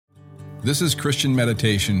This is Christian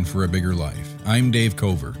Meditation for a Bigger Life. I'm Dave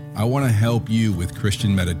Cover. I want to help you with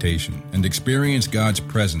Christian meditation and experience God's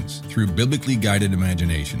presence through biblically guided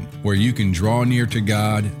imagination, where you can draw near to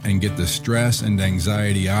God and get the stress and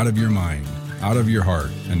anxiety out of your mind, out of your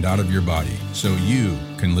heart, and out of your body, so you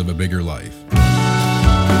can live a bigger life.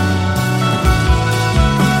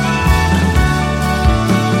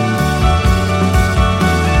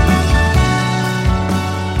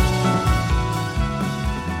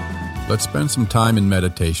 Let's spend some time in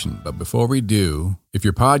meditation, but before we do, if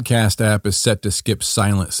your podcast app is set to skip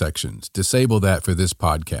silent sections, disable that for this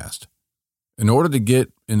podcast. In order to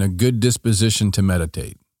get in a good disposition to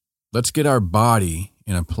meditate, let's get our body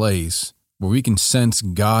in a place where we can sense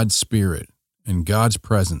God's Spirit and God's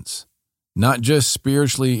presence, not just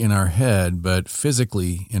spiritually in our head, but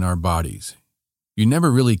physically in our bodies. You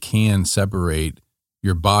never really can separate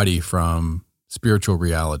your body from spiritual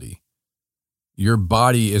reality. Your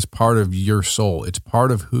body is part of your soul. It's part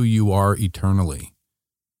of who you are eternally.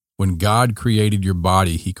 When God created your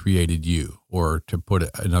body, He created you. Or to put it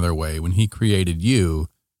another way, when He created you,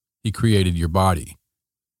 He created your body.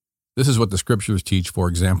 This is what the scriptures teach, for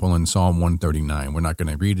example, in Psalm 139. We're not going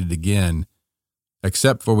to read it again,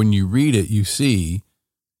 except for when you read it, you see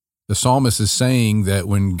the psalmist is saying that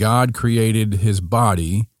when God created his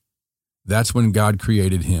body, that's when God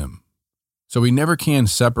created him. So we never can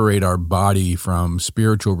separate our body from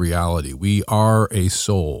spiritual reality. We are a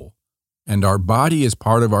soul, and our body is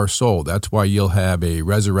part of our soul. That's why you'll have a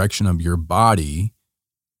resurrection of your body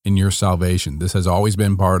in your salvation. This has always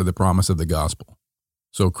been part of the promise of the gospel.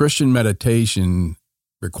 So Christian meditation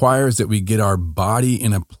requires that we get our body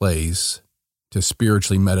in a place to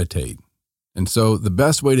spiritually meditate. And so the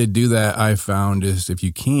best way to do that, I've found, is if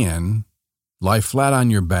you can, lie flat on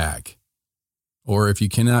your back. Or if you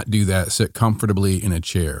cannot do that, sit comfortably in a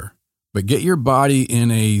chair. But get your body in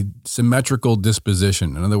a symmetrical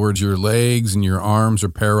disposition. In other words, your legs and your arms are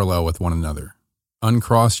parallel with one another.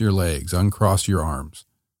 Uncross your legs, uncross your arms,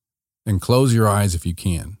 and close your eyes if you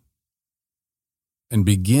can. And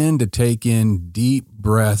begin to take in deep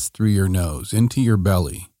breaths through your nose, into your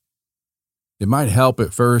belly. It might help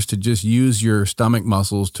at first to just use your stomach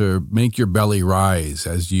muscles to make your belly rise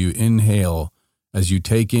as you inhale, as you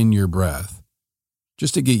take in your breath.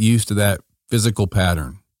 Just to get used to that physical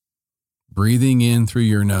pattern. Breathing in through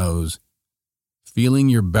your nose, feeling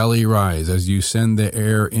your belly rise as you send the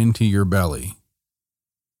air into your belly.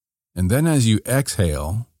 And then as you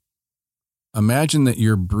exhale, imagine that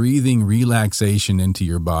you're breathing relaxation into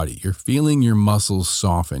your body. You're feeling your muscles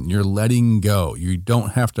soften. You're letting go. You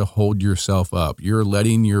don't have to hold yourself up. You're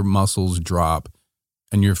letting your muscles drop,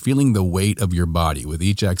 and you're feeling the weight of your body with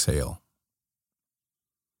each exhale.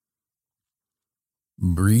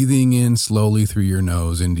 Breathing in slowly through your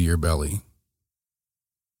nose into your belly.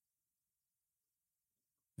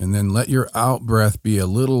 And then let your out breath be a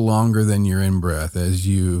little longer than your in breath as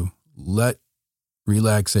you let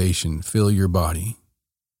relaxation fill your body.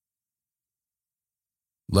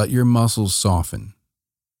 Let your muscles soften.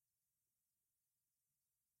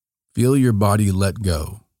 Feel your body let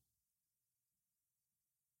go.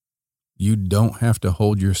 You don't have to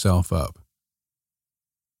hold yourself up.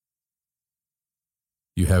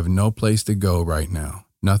 You have no place to go right now,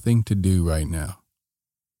 nothing to do right now.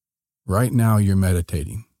 Right now, you're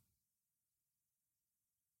meditating.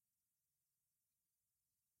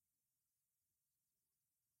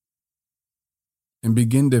 And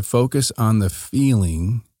begin to focus on the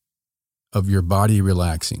feeling of your body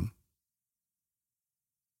relaxing.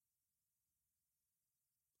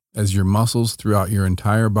 As your muscles throughout your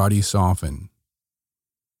entire body soften,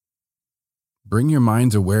 bring your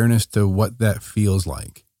mind's awareness to what that feels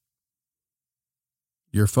like.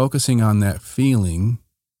 You're focusing on that feeling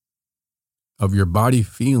of your body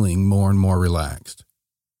feeling more and more relaxed,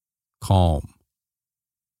 calm,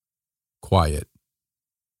 quiet.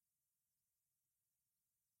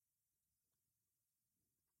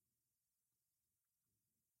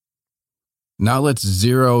 Now let's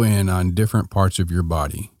zero in on different parts of your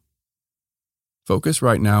body. Focus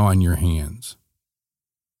right now on your hands.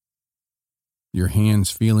 Your hands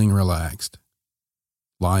feeling relaxed,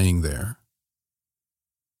 lying there,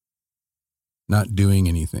 not doing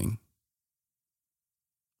anything.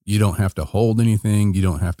 You don't have to hold anything. You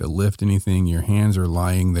don't have to lift anything. Your hands are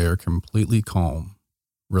lying there completely calm,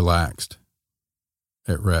 relaxed,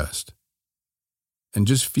 at rest. And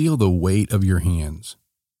just feel the weight of your hands.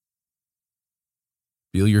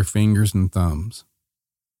 Feel your fingers and thumbs,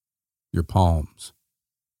 your palms,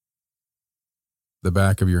 the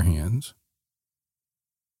back of your hands.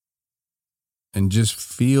 And just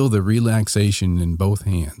feel the relaxation in both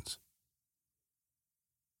hands.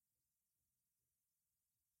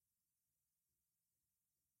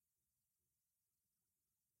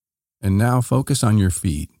 And now focus on your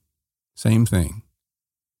feet. Same thing.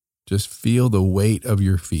 Just feel the weight of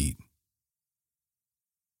your feet.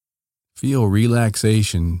 Feel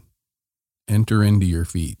relaxation enter into your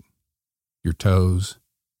feet, your toes.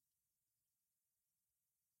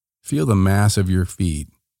 Feel the mass of your feet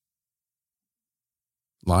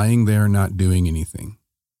lying there not doing anything.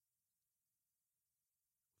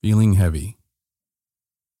 Feeling heavy,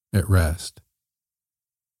 at rest,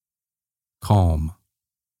 calm.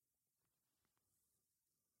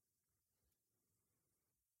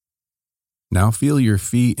 Now feel your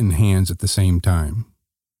feet and hands at the same time.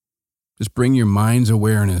 Just bring your mind's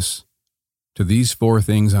awareness to these 4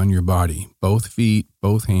 things on your body, both feet,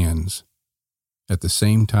 both hands, at the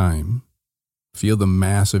same time. Feel the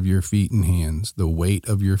mass of your feet and hands, the weight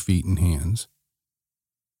of your feet and hands,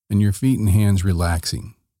 and your feet and hands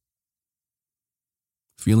relaxing.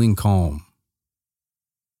 Feeling calm,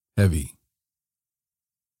 heavy,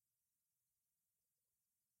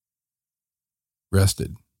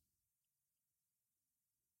 rested.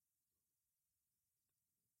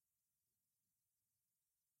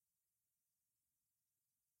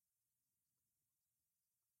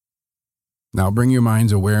 Now bring your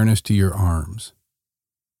mind's awareness to your arms.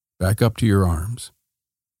 Back up to your arms.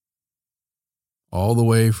 All the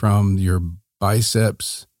way from your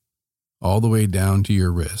biceps, all the way down to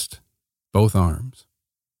your wrist. Both arms.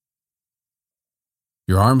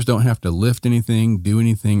 Your arms don't have to lift anything, do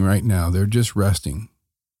anything right now. They're just resting.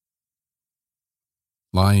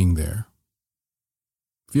 Lying there.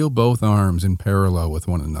 Feel both arms in parallel with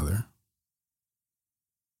one another.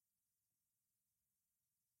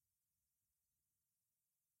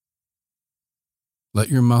 Let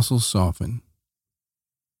your muscles soften.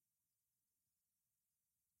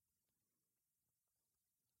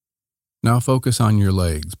 Now focus on your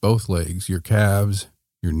legs, both legs, your calves,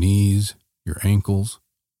 your knees, your ankles,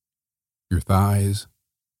 your thighs.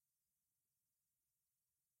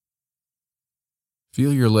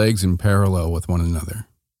 Feel your legs in parallel with one another.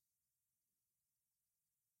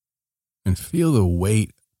 And feel the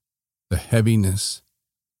weight, the heaviness,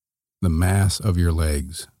 the mass of your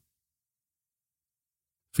legs.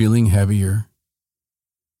 Feeling heavier,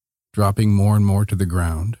 dropping more and more to the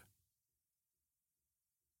ground.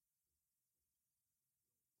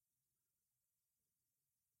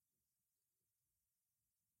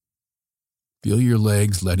 Feel your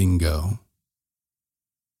legs letting go.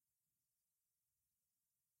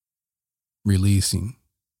 Releasing.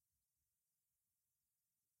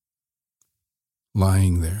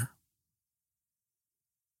 Lying there.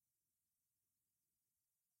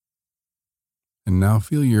 And now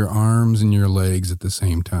feel your arms and your legs at the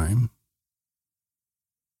same time.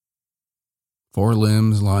 4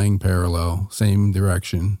 limbs lying parallel, same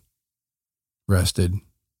direction. Rested,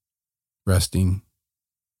 resting,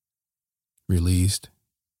 released,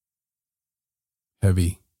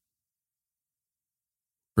 heavy.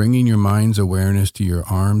 Bringing your mind's awareness to your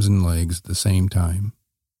arms and legs at the same time.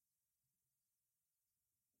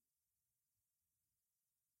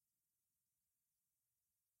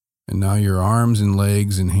 And now your arms and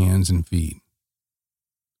legs and hands and feet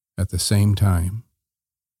at the same time.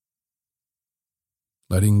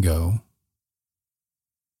 Letting go.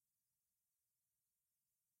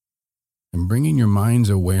 And bringing your mind's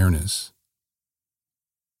awareness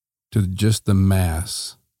to just the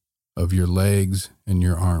mass of your legs and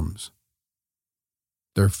your arms.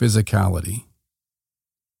 Their physicality.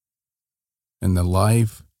 And the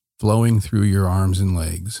life flowing through your arms and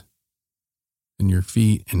legs. And your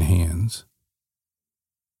feet and hands.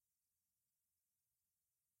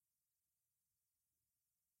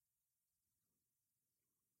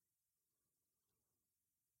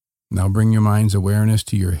 Now bring your mind's awareness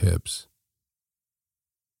to your hips.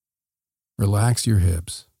 Relax your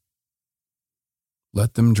hips.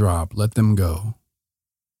 Let them drop, let them go.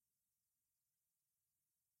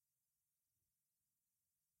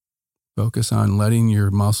 Focus on letting your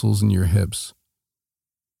muscles in your hips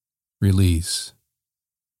release.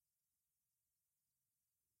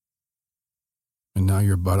 And now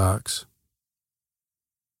your buttocks.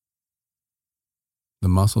 The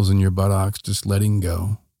muscles in your buttocks just letting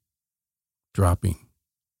go, dropping,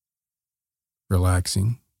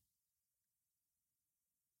 relaxing.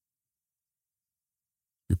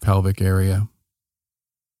 Your pelvic area,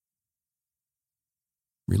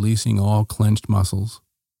 releasing all clenched muscles.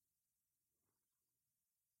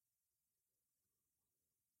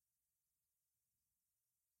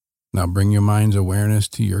 Now bring your mind's awareness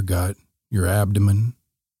to your gut, your abdomen.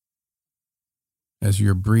 As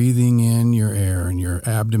you're breathing in your air and your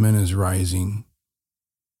abdomen is rising,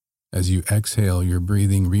 as you exhale, you're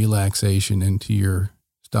breathing relaxation into your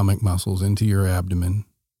stomach muscles into your abdomen,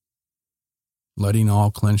 letting all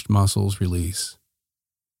clenched muscles release,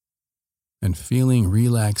 and feeling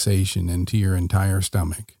relaxation into your entire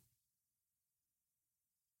stomach.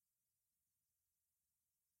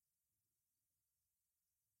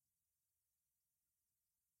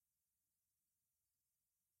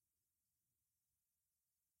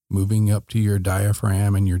 Moving up to your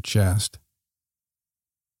diaphragm and your chest.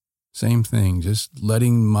 Same thing, just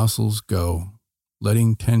letting muscles go,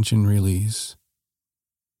 letting tension release.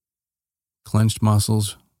 Clenched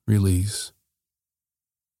muscles release.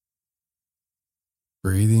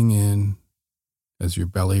 Breathing in as your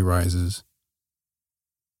belly rises,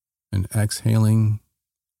 and exhaling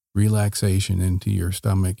relaxation into your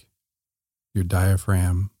stomach, your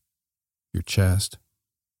diaphragm, your chest.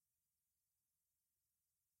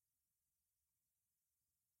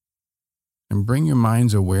 And bring your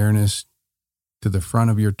mind's awareness to the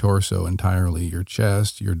front of your torso entirely, your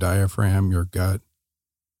chest, your diaphragm, your gut,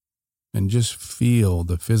 and just feel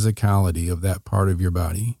the physicality of that part of your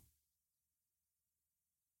body,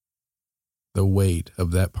 the weight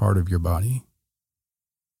of that part of your body,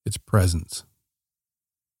 its presence.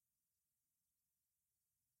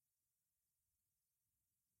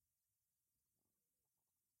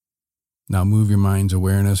 Now move your mind's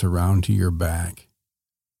awareness around to your back,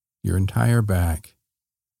 your entire back.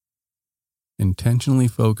 Intentionally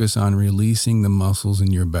focus on releasing the muscles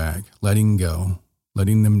in your back, letting go,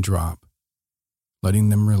 letting them drop, letting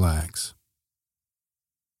them relax.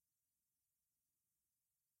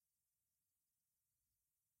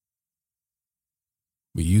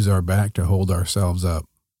 We use our back to hold ourselves up.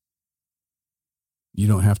 You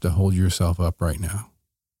don't have to hold yourself up right now.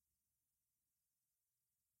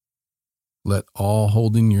 Let all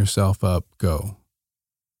holding yourself up go.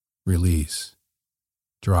 Release.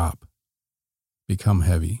 Drop. Become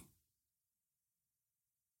heavy.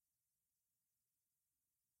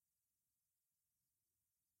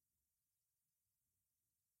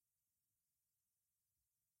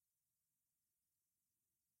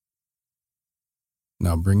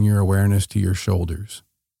 Now bring your awareness to your shoulders.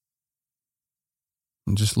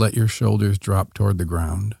 And just let your shoulders drop toward the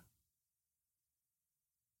ground.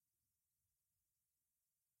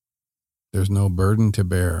 There's no burden to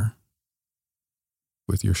bear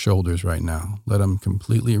with your shoulders right now. Let them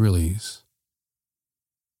completely release.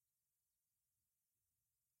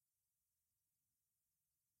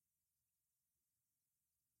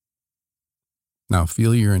 Now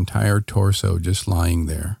feel your entire torso just lying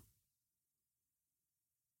there.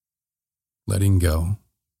 Letting go.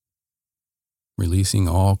 Releasing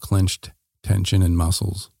all clenched tension and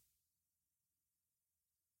muscles.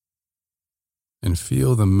 And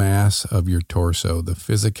feel the mass of your torso, the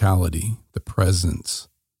physicality, the presence,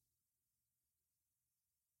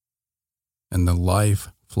 and the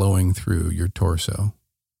life flowing through your torso.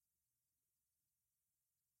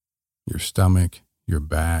 Your stomach, your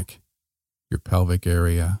back, your pelvic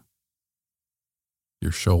area,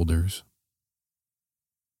 your shoulders.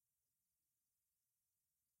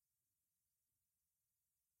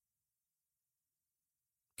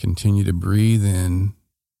 Continue to breathe in,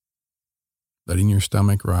 letting your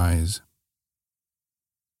stomach rise,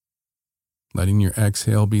 letting your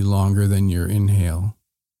exhale be longer than your inhale.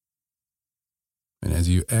 And as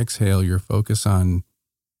you exhale, your focus on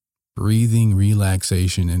breathing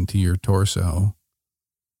relaxation into your torso,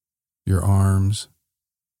 your arms,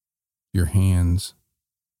 your hands,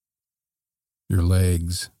 your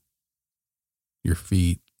legs, your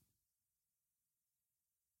feet.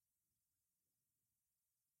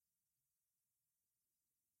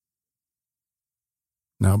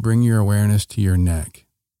 Now bring your awareness to your neck,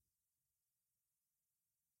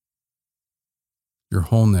 your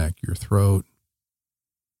whole neck, your throat,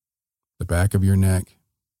 the back of your neck.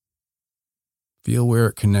 Feel where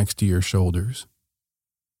it connects to your shoulders.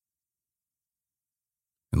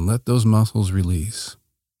 And let those muscles release.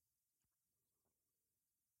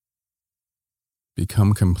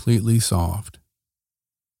 Become completely soft.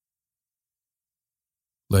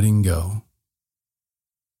 Letting go.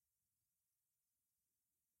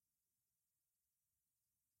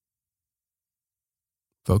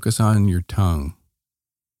 Focus on your tongue,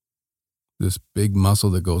 this big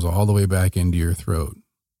muscle that goes all the way back into your throat.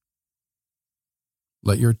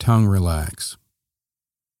 Let your tongue relax.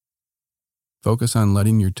 Focus on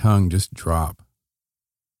letting your tongue just drop.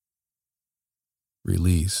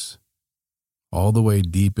 Release all the way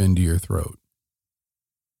deep into your throat.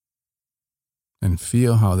 And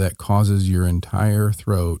feel how that causes your entire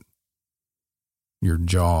throat, your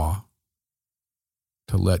jaw,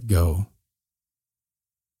 to let go.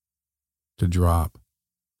 To drop.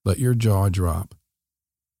 Let your jaw drop.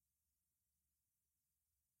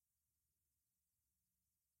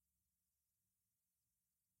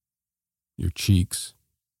 your cheeks.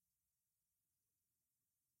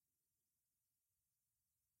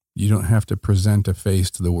 You don't have to present a face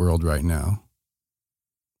to the world right now.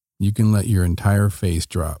 You can let your entire face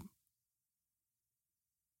drop.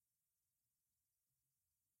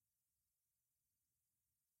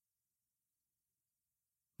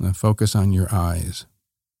 Now focus on your eyes.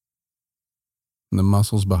 And the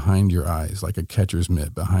muscles behind your eyes, like a catcher's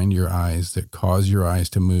mitt behind your eyes that cause your eyes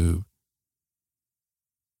to move.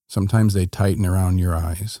 Sometimes they tighten around your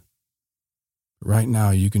eyes. But right now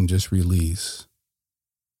you can just release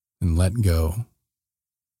and let go.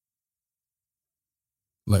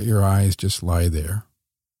 Let your eyes just lie there.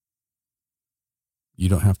 You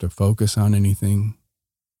don't have to focus on anything.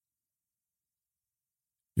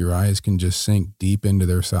 Your eyes can just sink deep into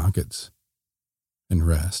their sockets and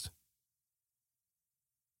rest.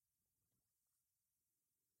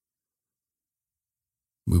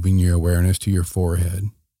 Moving your awareness to your forehead,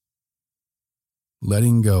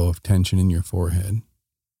 letting go of tension in your forehead.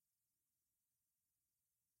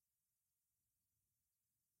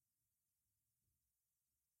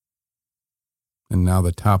 And now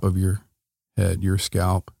the top of your head, your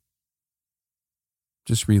scalp,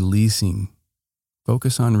 just releasing.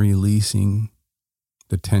 Focus on releasing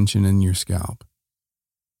the tension in your scalp.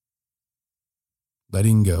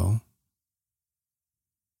 Letting go.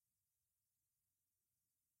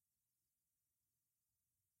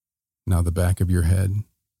 Now the back of your head.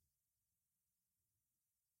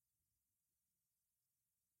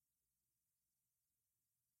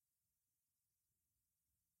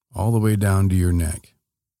 All the way down to your neck.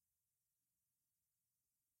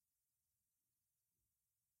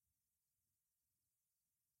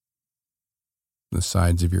 The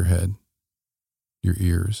sides of your head, your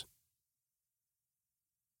ears.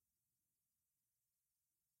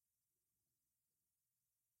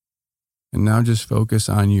 And now just focus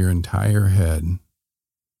on your entire head,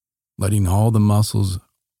 letting all the muscles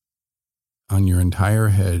on your entire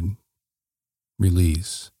head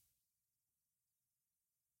release.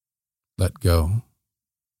 Let go.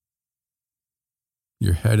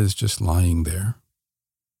 Your head is just lying there.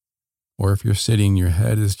 Or if you're sitting, your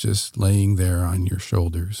head is just laying there on your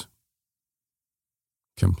shoulders,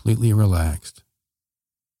 completely relaxed,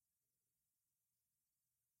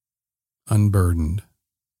 unburdened,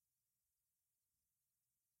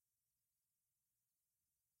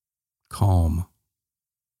 calm.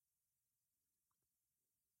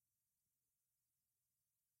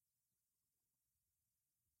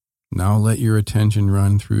 Now let your attention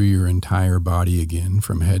run through your entire body again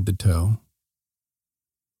from head to toe.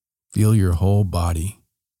 Feel your whole body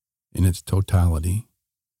in its totality.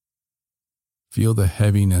 Feel the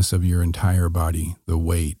heaviness of your entire body, the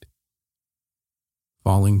weight,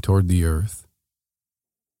 falling toward the earth.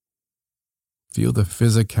 Feel the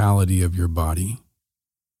physicality of your body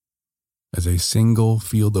as a single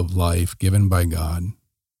field of life given by God.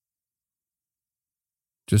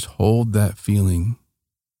 Just hold that feeling.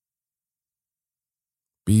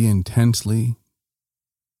 Be intensely,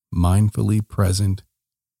 mindfully present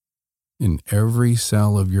in every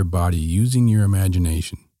cell of your body using your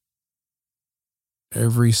imagination.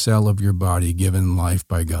 Every cell of your body given life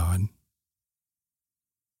by God.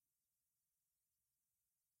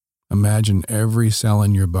 Imagine every cell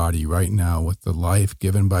in your body right now with the life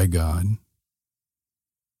given by God.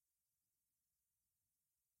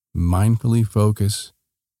 Mindfully focus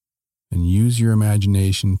and use your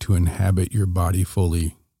imagination to inhabit your body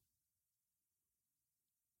fully.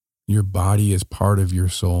 Your body is part of your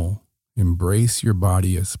soul. Embrace your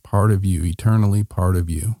body as part of you, eternally part of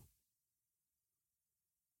you.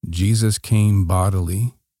 Jesus came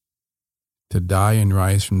bodily to die and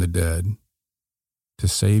rise from the dead to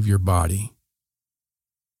save your body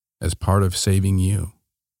as part of saving you.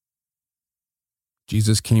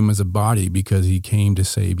 Jesus came as a body because he came to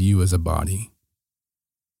save you as a body.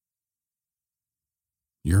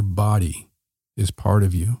 Your body is part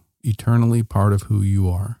of you, eternally part of who you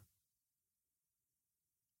are.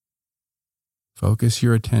 Focus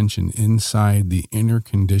your attention inside the inner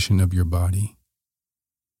condition of your body.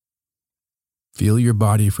 Feel your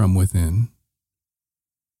body from within.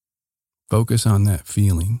 Focus on that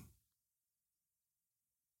feeling.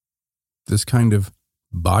 This kind of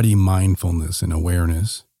body mindfulness and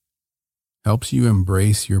awareness helps you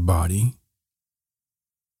embrace your body,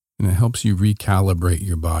 and it helps you recalibrate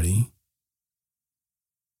your body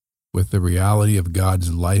with the reality of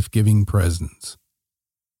God's life-giving presence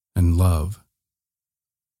and love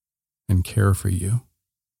and care for you.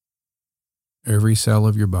 Every cell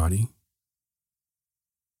of your body.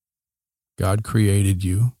 God created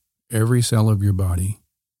you. Every cell of your body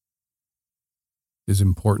is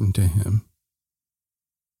important to him.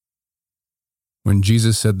 When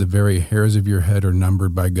Jesus said the very hairs of your head are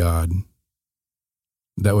numbered by God,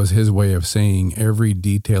 that was his way of saying every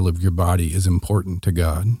detail of your body is important to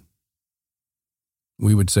God.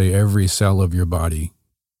 We would say every cell of your body,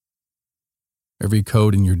 every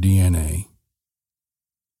code in your DNA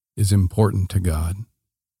is important to God.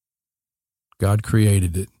 God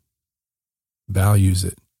created it, values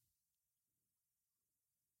it.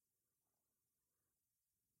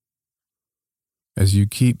 As you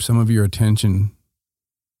keep some of your attention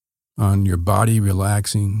on your body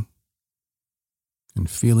relaxing and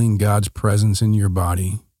feeling God's presence in your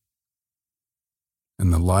body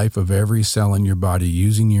and the life of every cell in your body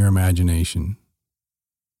using your imagination,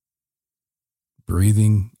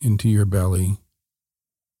 breathing into your belly,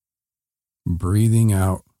 breathing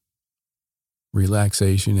out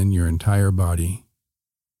relaxation in your entire body.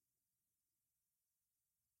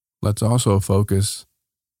 Let's also focus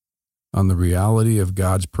on the reality of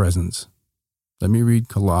God's presence. Let me read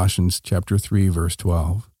Colossians chapter 3, verse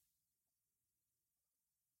 12.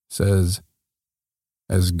 It says,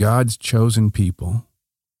 as God's chosen people,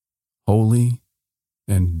 holy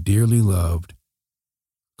and dearly loved,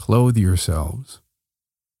 clothe yourselves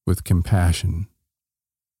with compassion,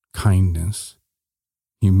 kindness,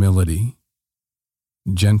 humility,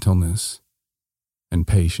 gentleness, and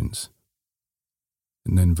patience.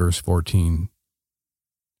 And then verse 14,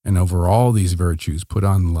 and over all these virtues put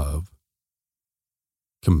on love,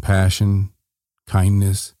 compassion,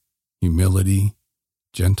 kindness, humility,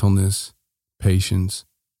 gentleness, patience,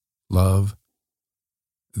 love.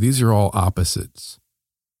 These are all opposites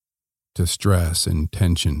to stress and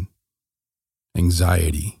tension,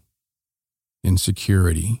 anxiety,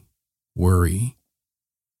 insecurity, worry,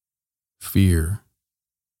 fear,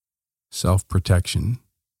 self-protection,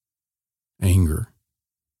 anger.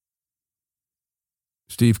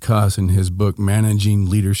 Steve Cuss, in his book, Managing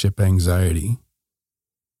Leadership Anxiety,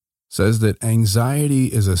 says that anxiety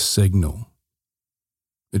is a signal.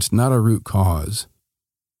 It's not a root cause.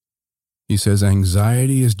 He says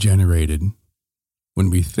anxiety is generated when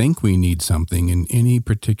we think we need something in any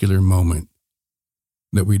particular moment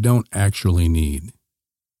that we don't actually need.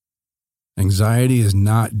 Anxiety is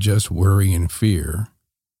not just worry and fear.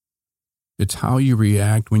 It's how you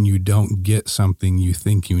react when you don't get something you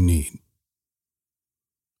think you need.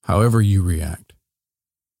 However you react,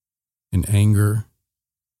 in anger,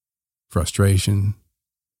 frustration,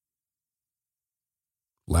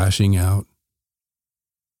 lashing out,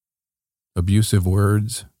 abusive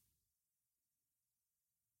words,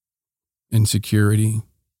 insecurity,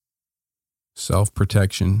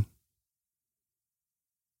 self-protection.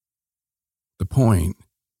 The point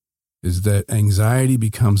is that anxiety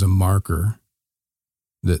becomes a marker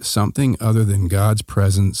that something other than God's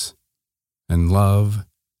presence and love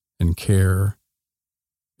and care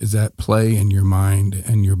is at play in your mind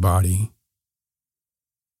and your body.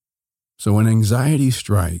 So when anxiety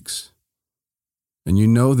strikes, and you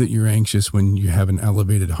know that you're anxious when you have an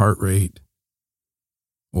elevated heart rate,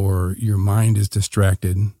 or your mind is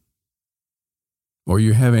distracted, or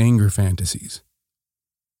you have anger fantasies,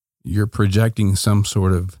 you're projecting some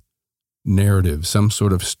sort of narrative, some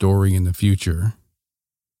sort of story in the future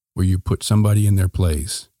where you put somebody in their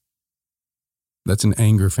place. That's an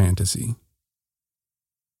anger fantasy.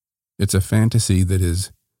 It's a fantasy that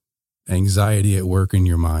is anxiety at work in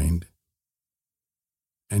your mind.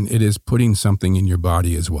 And it is putting something in your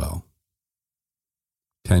body as well.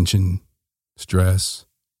 Tension, stress,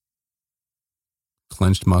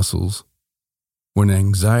 clenched muscles. When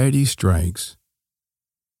anxiety strikes,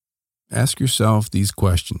 ask yourself these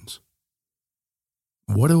questions.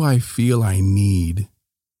 What do I feel I need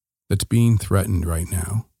that's being threatened right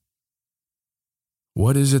now?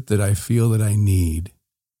 What is it that I feel that I need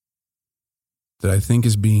that I think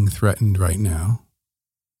is being threatened right now,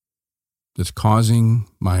 that's causing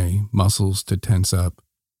my muscles to tense up,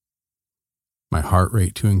 my heart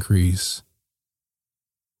rate to increase,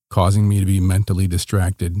 causing me to be mentally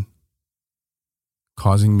distracted,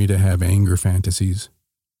 causing me to have anger fantasies,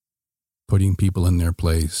 putting people in their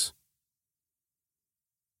place,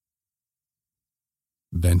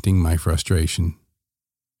 venting my frustration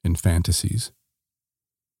in fantasies?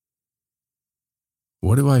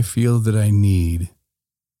 What do I feel that I need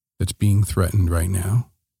that's being threatened right now?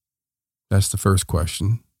 That's the first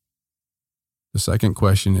question. The second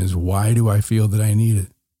question is, why do I feel that I need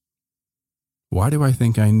it? Why do I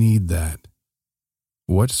think I need that?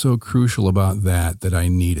 What's so crucial about that I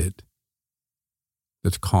need it?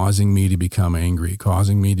 That's causing me to become angry,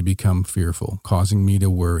 causing me to become fearful, causing me to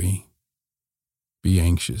worry, be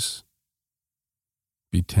anxious,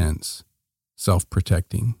 be tense,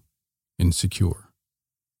 self-protecting, insecure.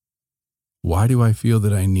 Why do I feel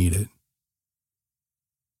that I need it?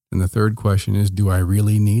 And the third question is, do I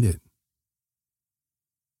really need it?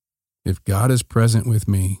 If God is present with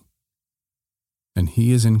me, and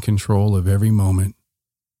He is in control of every moment,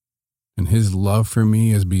 and His love for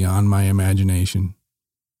me is beyond my imagination,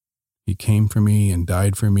 He came for me and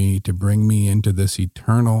died for me to bring me into this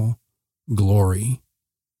eternal glory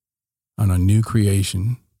on a new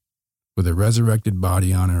creation with a resurrected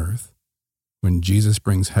body on earth when Jesus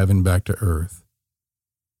brings heaven back to earth.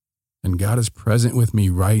 And God is present with me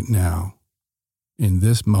right now in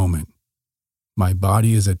this moment. My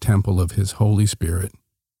body is a temple of His Holy Spirit.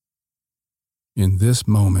 In this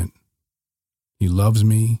moment, He loves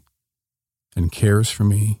me and cares for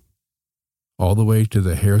me all the way to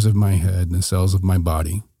the hairs of my head and the cells of my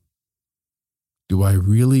body. Do I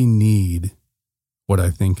really need what I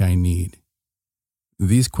think I need?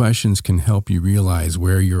 These questions can help you realize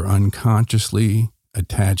where you're unconsciously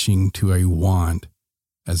attaching to a want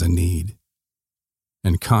as a need,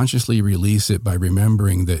 and consciously release it by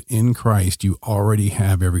remembering that in Christ you already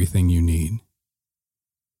have everything you need.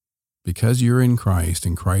 Because you're in Christ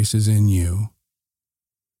and Christ is in you,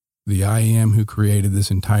 the I Am who created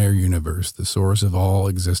this entire universe, the source of all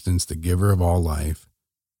existence, the giver of all life,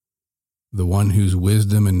 the one whose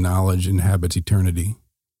wisdom and knowledge inhabits eternity,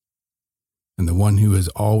 and the one who is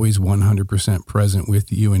always 100% present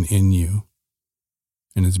with you and in you,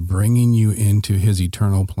 and is bringing you into His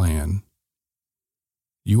eternal plan.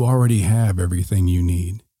 You already have everything you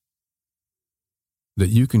need. That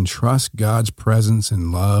you can trust God's presence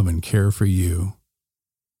and love and care for you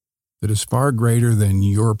that is far greater than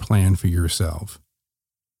your plan for yourself,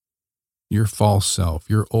 your false self,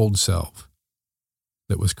 your old self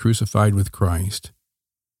that was crucified with Christ,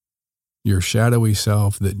 your shadowy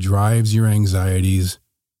self that drives your anxieties,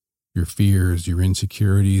 your fears, your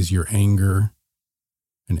insecurities, your anger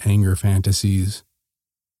and anger fantasies,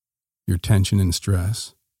 your tension and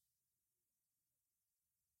stress.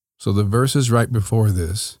 So the verses right before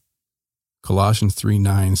this, Colossians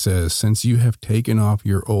 3:9 says, since you have taken off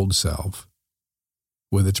your old self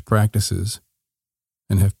with its practices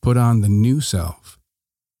and have put on the new self,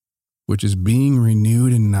 which is being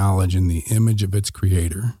renewed in knowledge in the image of its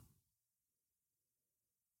Creator.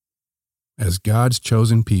 As God's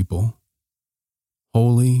chosen people,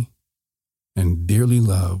 holy and dearly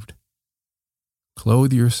loved,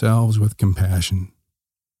 clothe yourselves with compassion,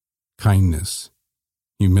 kindness,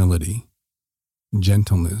 humility,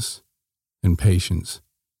 gentleness, and patience,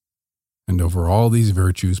 and over all these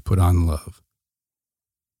virtues put on love.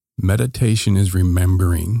 Meditation is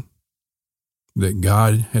remembering that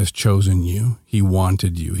God has chosen you. He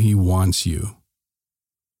wanted you. He wants you.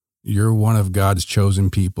 You're one of God's chosen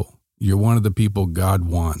people. You're one of the people God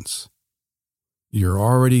wants. You're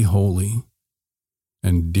already holy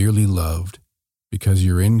and dearly loved because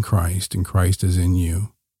you're in Christ and Christ is in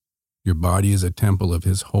you. Your body is a temple of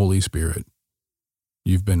His Holy Spirit.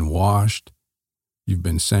 You've been washed. You've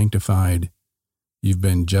been sanctified. You've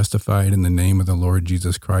been justified in the name of the Lord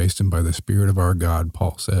Jesus Christ and by the Spirit of our God,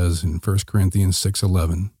 Paul says in 1 Corinthians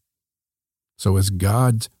 6:11. So as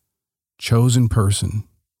God's chosen person,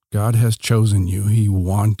 God has chosen you. He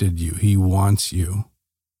wanted you. He wants you.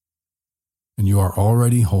 And you are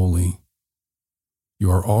already holy. You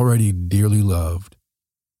are already dearly loved.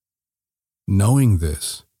 Knowing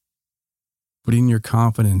this, putting your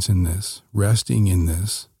confidence in this, resting in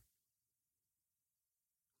this,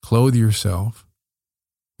 clothe yourself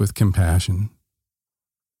with compassion,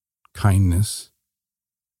 kindness,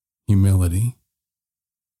 humility,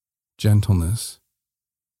 gentleness,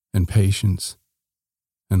 and patience,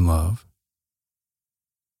 and love.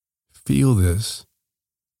 Feel this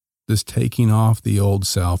taking off the old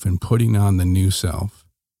self and putting on the new self,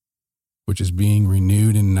 which is being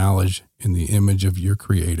renewed in knowledge in the image of your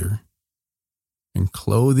Creator, and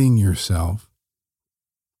clothing yourself,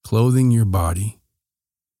 clothing your body,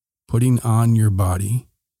 putting on your body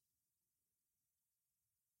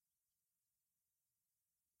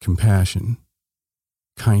compassion,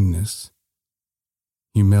 kindness,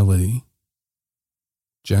 humility,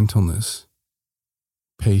 gentleness,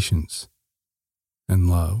 patience, and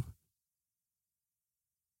love.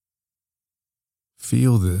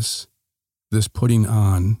 Feel this putting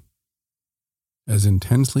on as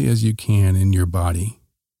intensely as you can in your body.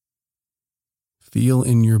 Feel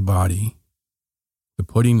in your body the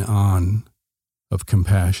putting on of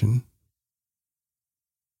compassion,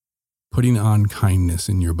 putting on kindness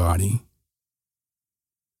in your body,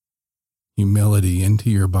 humility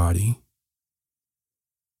into your body,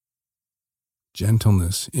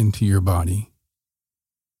 gentleness into your body,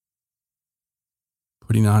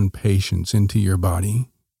 putting on patience into your body,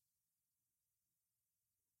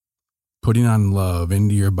 putting on love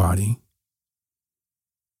into your body,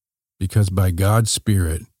 because by God's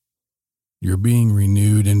Spirit, you're being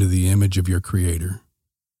renewed into the image of your Creator.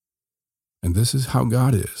 And this is how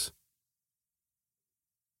God is.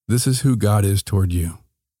 This is who God is toward you.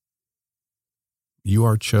 You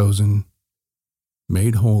are chosen,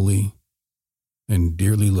 made holy, and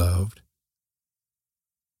dearly loved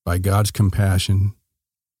by God's compassion,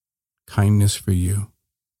 kindness for you,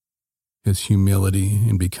 His humility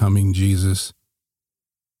in becoming Jesus,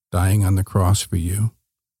 dying on the cross for you,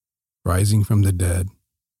 rising from the dead,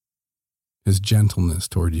 His gentleness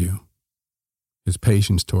toward you, His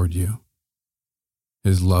patience toward you,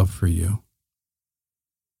 His love for you.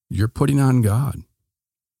 You're putting on God.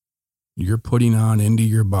 You're putting on into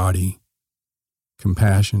your body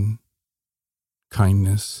compassion,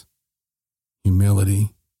 kindness,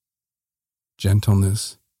 humility,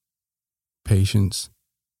 gentleness, patience,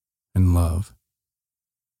 and love.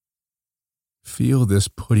 Feel this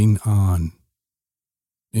putting on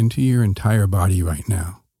into your entire body right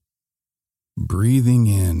now. Breathing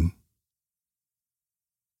in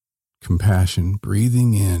compassion,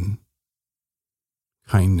 breathing in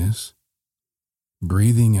kindness,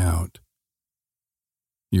 breathing out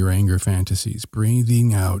your anger fantasies,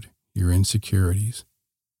 breathing out your insecurities,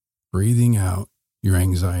 breathing out your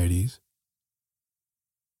anxieties,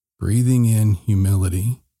 breathing in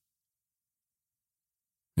humility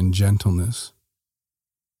and gentleness,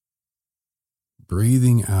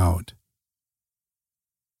 breathing out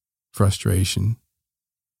frustration,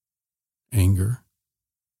 anger,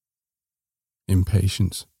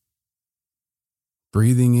 impatience,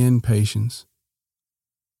 breathing in patience,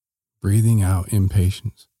 breathing out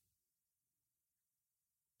impatience,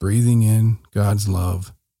 breathing in God's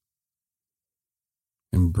love,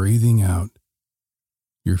 and breathing out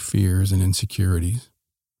your fears and insecurities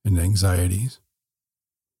and anxieties.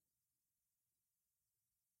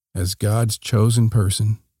 As God's chosen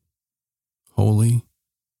person, holy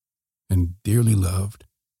and dearly loved,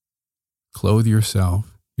 clothe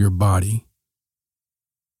yourself, your body,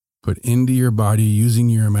 put into your body, using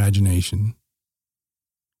your imagination,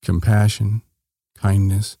 compassion,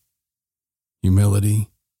 kindness, humility,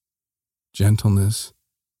 gentleness,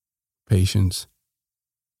 patience,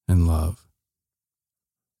 and love.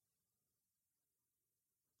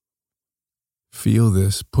 Feel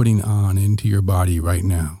this putting on into your body right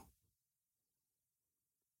now.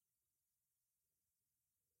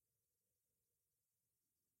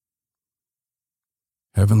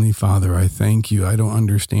 Heavenly Father, I thank you. I don't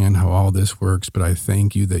understand how all this works, but I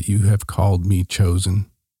thank you that you have called me chosen.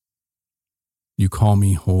 You call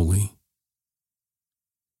me holy.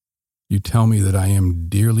 You tell me that I am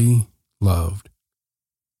dearly loved.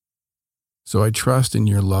 So I trust in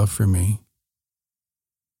your love for me.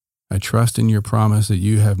 I trust in your promise that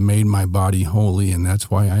you have made my body holy, and that's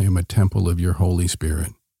why I am a temple of your Holy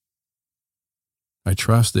Spirit. I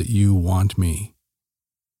trust that you want me.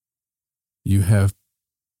 You have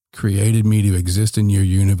created me to exist in your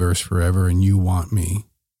universe forever, and you want me.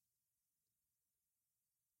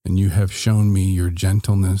 And you have shown me your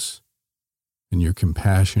gentleness and your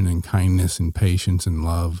compassion and kindness and patience and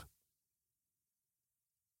love,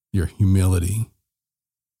 your humility.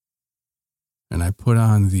 And I put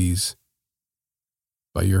on these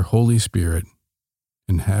by your Holy Spirit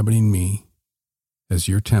inhabiting me as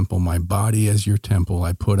your temple, my body as your temple.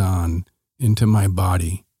 I put on into my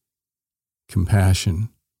body compassion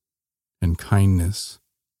and kindness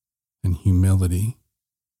and humility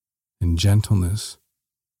and gentleness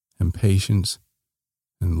and patience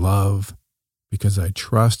and love, because I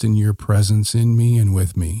trust in your presence in me and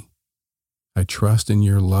with me. I trust in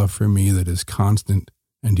your love for me that is constant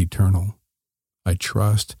and eternal. I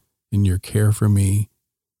trust in your care for me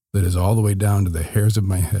that is all the way down to the hairs of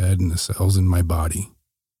my head and the cells in my body.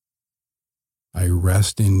 I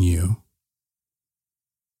rest in you,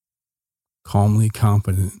 calmly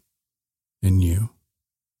confident in you.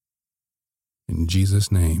 In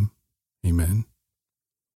Jesus' name, amen.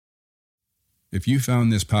 If you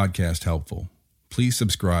found this podcast helpful, please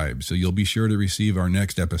subscribe so you'll be sure to receive our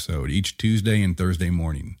next episode each Tuesday and Thursday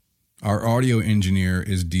morning. Our audio engineer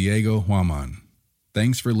is Diego Huaman.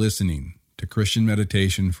 Thanks for listening to Christian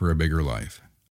Meditation for a Bigger Life.